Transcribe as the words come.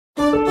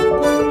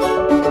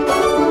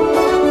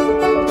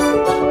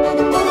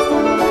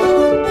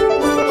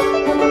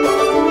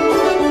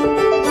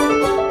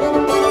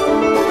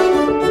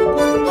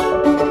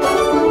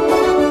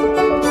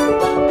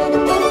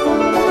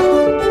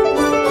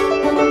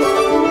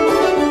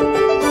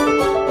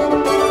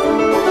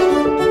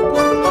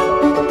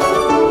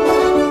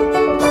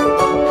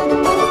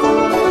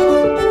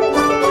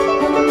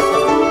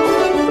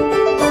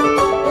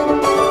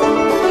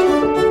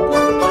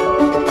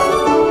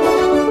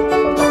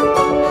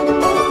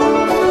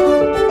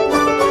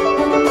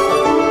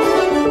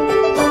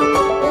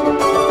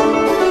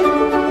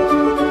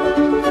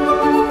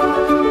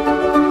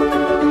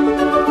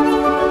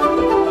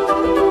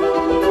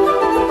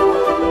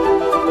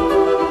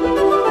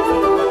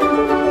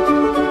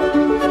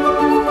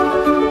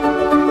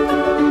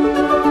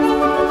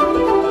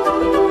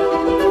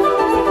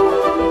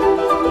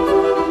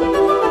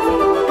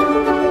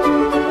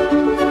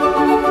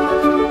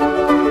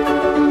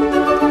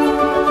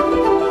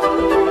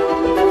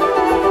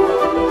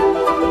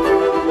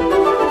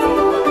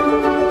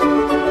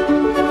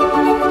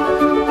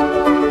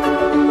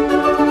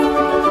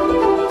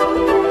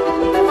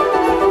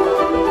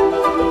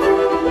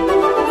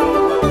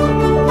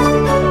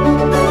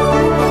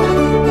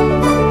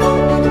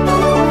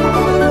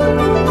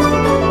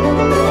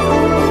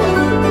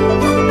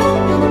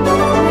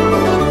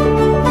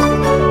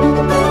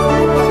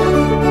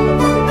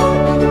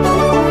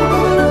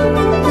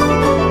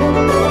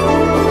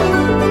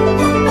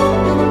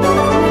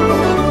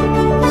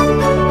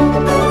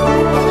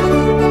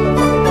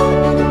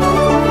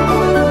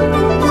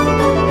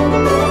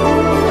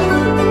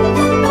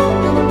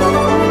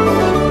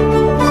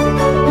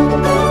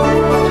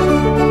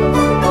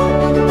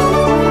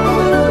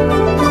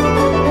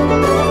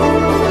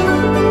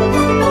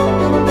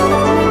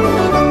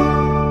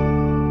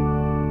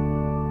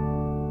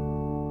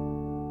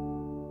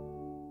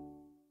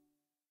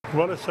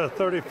Well, it's a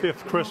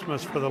 35th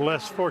Christmas for the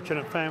less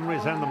fortunate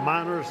families and the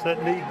miners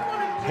that need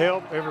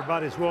help.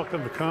 Everybody's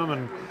welcome to come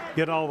and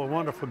get all the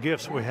wonderful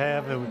gifts we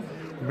have. And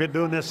we've been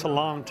doing this a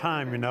long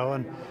time, you know.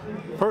 And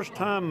first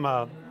time,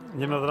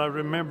 you know, that I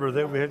remember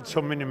that we had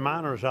so many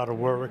miners out of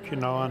work, you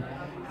know,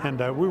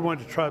 and we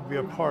wanted to try to be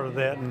a part of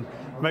that and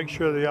make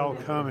sure they all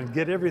come and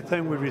get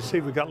everything we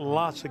receive. We got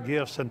lots of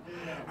gifts, and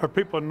our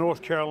people in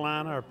North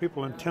Carolina, our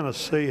people in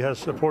Tennessee has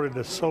supported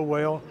us so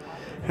well.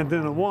 And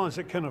then the ones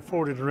that can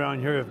afford it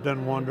around here have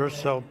done wonders.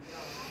 So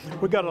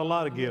we got a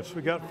lot of gifts.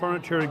 We got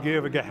furniture to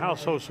give, we got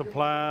household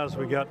supplies,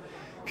 we got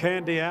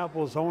candy,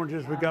 apples,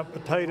 oranges, we got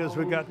potatoes,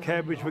 we got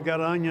cabbage, we got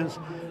onions,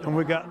 and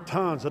we got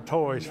tons of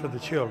toys for the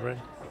children.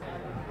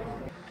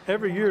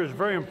 Every year is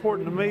very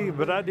important to me,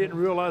 but I didn't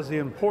realize the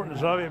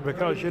importance of it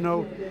because, you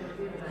know,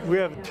 we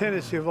have a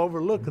tendency of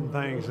overlooking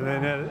things, and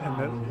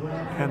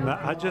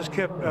I just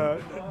kept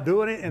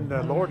doing it, and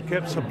the Lord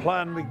kept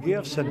supplying me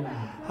gifts, and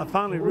I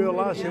finally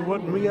realized it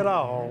wasn't me at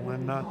all,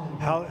 and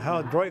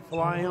how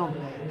grateful I am.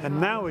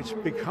 And now it's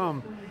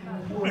become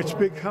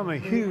a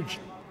huge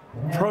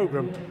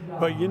program,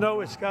 but you know,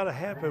 it's got to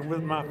happen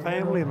with my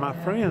family and my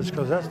friends,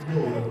 because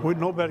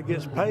nobody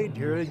gets paid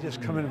here. They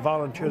just come in and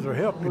volunteer their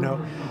help, you know.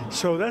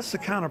 So that's the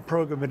kind of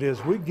program it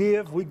is. We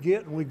give, we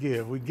get, and we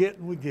give. We get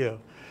and we give.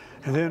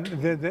 And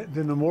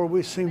then the more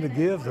we seem to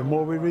give, the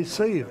more we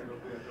receive.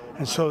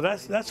 And so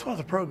that's what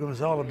the program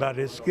is all about.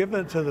 It's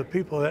given to the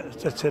people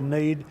that's in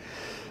need.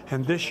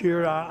 And this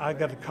year I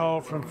got a call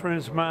from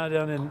friends of mine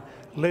down in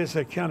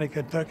Leslie County,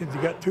 Kentucky.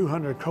 They got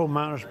 200 coal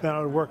miners been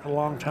out of work a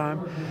long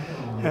time.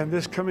 And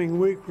this coming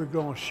week we're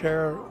going to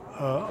share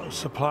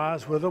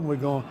supplies with them. They're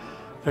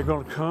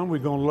going to come. We're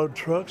going to load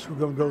trucks. We're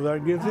going to go there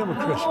and give them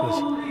a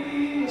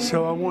Christmas.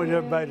 So I want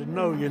everybody to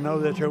know, you know,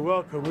 that you're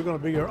welcome. We're going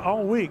to be here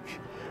all week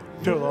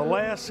till the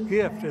last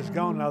gift is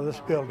gone out of this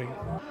building.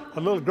 A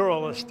little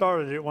girl that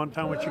started it one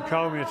time when she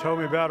called me and told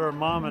me about her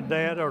mom and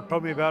dad, or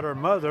told me about her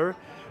mother.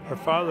 Her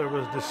father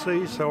was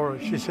deceased, or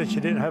she said she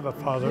didn't have a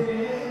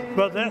father.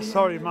 But that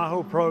started my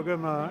whole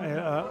program.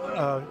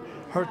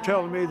 Her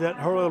telling me that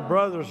her little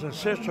brothers and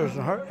sisters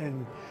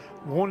and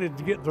wanted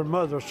to get their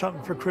mother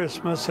something for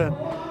Christmas, and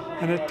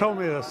it told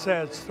me a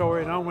sad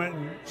story, and I went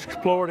and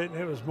explored it, and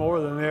it was more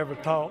than they ever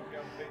thought.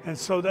 And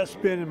so that's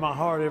been in my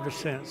heart ever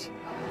since.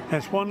 And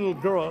it's one little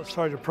girl that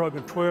started the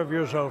program, 12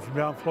 years old, from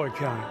down Floyd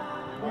County.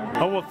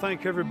 I want to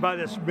thank everybody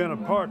that's been a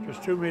part. There's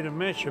too many to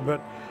mention,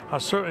 but I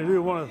certainly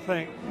do want to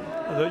thank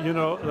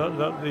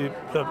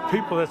the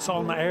people that's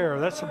on the air.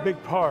 That's a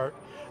big part.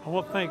 I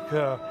want to thank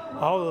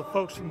all of the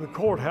folks in the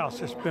courthouse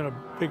that's been a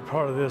big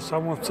part of this. I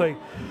want to say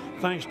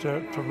thanks to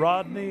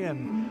Rodney,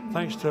 and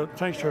thanks to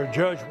our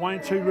Judge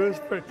Wayne T.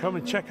 Ruth for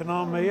coming checking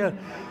on me.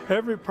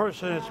 Every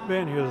person that's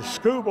been here. The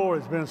school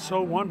board has been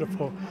so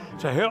wonderful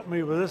to help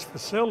me with this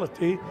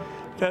facility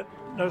that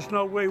there's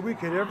no way we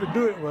could ever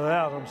do it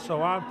without them.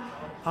 So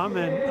I'm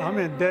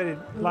indebted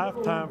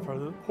lifetime for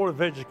the Board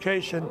of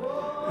Education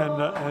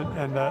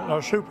and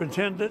our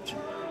superintendent.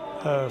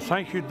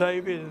 Thank you,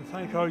 David, and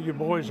thank all you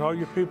boys, all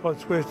you people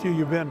that's with you.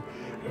 You've been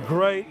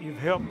great. You've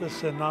helped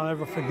us, and I'll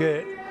never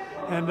forget it.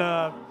 And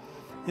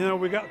you know,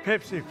 we got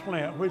Pepsi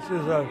Flint, which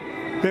has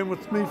been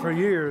with me for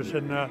years,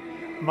 and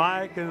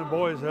Mike and the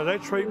boys, they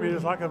treat me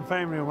just like I'm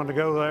family when I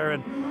go there,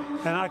 and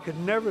I could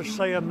never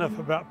say enough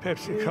about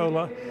Pepsi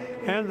Cola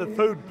and the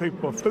food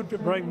people, food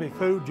that bring me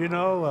food, you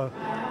know.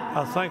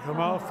 I thank them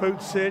all,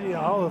 Food City,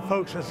 all the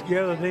folks that's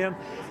gathered in,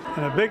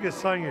 and the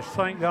biggest thing is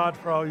thank God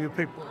for all you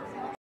people.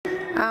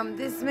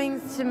 This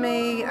means to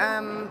me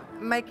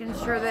making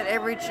sure that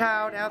every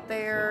child out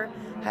there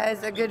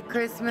has a good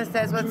Christmas.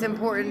 That's what's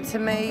important to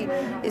me,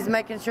 is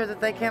making sure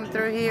that they come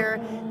through here,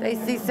 they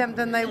see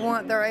something they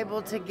want, they're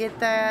able to get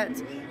that,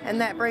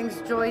 and that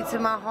brings joy to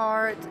my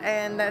heart,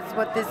 and that's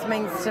what this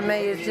means to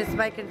me, is just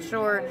making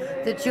sure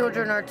the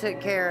children are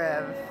took care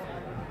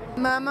of.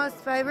 My most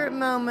favorite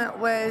moment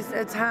was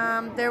a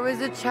time there was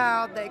a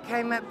child that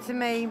came up to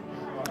me.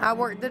 I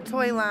worked the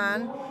toy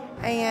line,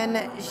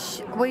 and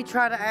we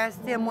try to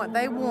ask them what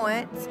they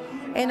want,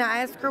 and I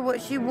asked her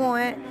what she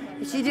wanted.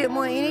 She didn't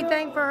want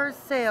anything for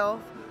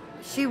herself.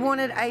 She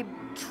wanted a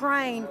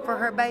train for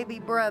her baby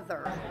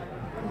brother.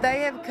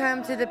 They have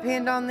come to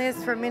depend on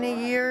this for many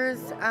years.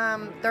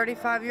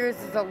 35 years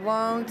is a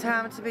long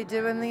time to be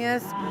doing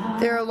this.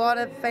 There are a lot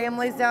of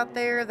families out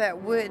there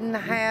that wouldn't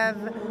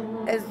have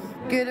as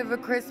good of a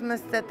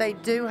Christmas that they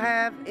do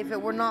have if it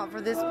were not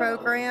for this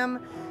program.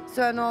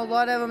 So I know a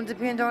lot of them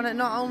depend on it,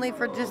 not only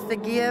for just the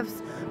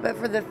gifts, but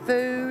for the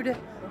food,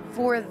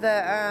 for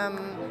the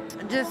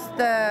just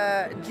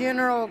the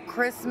general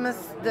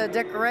Christmas, the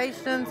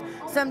decorations.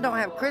 Some don't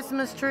have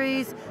Christmas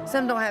trees,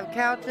 some don't have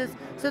couches.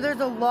 So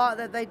there's a lot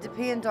that they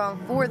depend on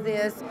for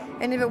this.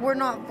 And if it were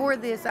not for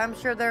this, I'm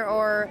sure there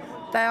are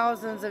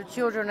thousands of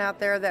children out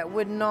there that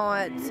would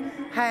not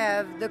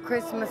have the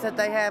Christmas that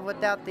they have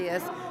without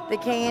this. The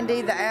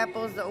candy, the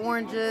apples, the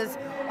oranges,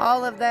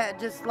 all of that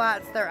just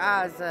lights their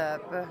eyes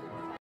up.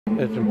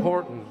 It's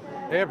important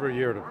every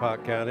year to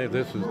Pike County.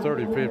 This is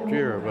 35th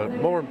year, but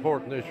more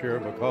important this year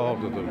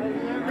because of the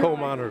coal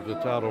miners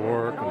that's out of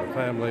work and the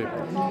family.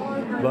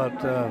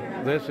 But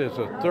this is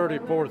the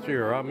 34th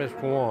year. I missed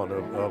one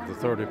of the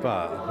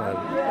 35.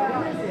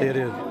 And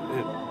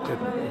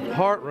it's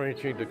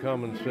heart-wrenching to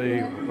come and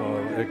see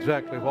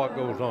exactly what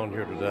goes on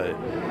here today.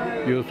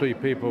 You'll see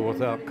people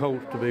without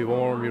coats to be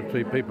warm. You'll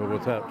see people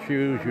without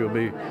shoes. You'll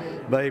be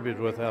babies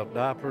without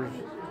diapers.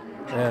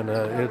 And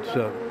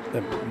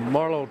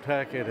Marlow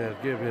Tackett has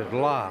given his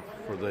life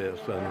for this.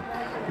 And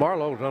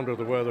Marlow's under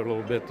the weather a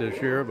little bit this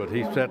year, but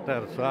he set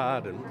that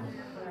aside.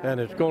 And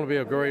it's going to be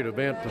a great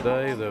event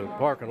today. The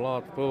parking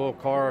lot's full,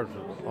 cars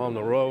on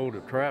the road,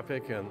 the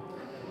traffic, and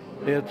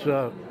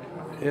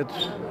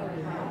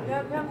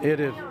it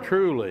is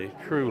truly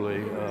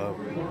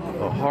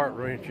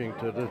heart-wrenching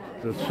to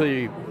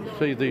see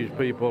these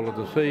people,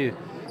 to see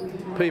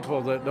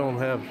people that don't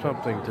have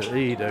something to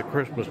eat at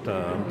Christmas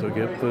time to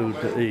get food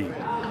to eat.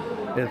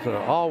 It's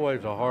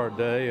always a hard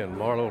day, and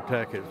Marlow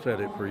Tackett said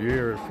it for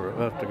years for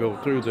us to go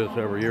through this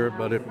every year,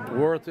 but it's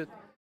worth it.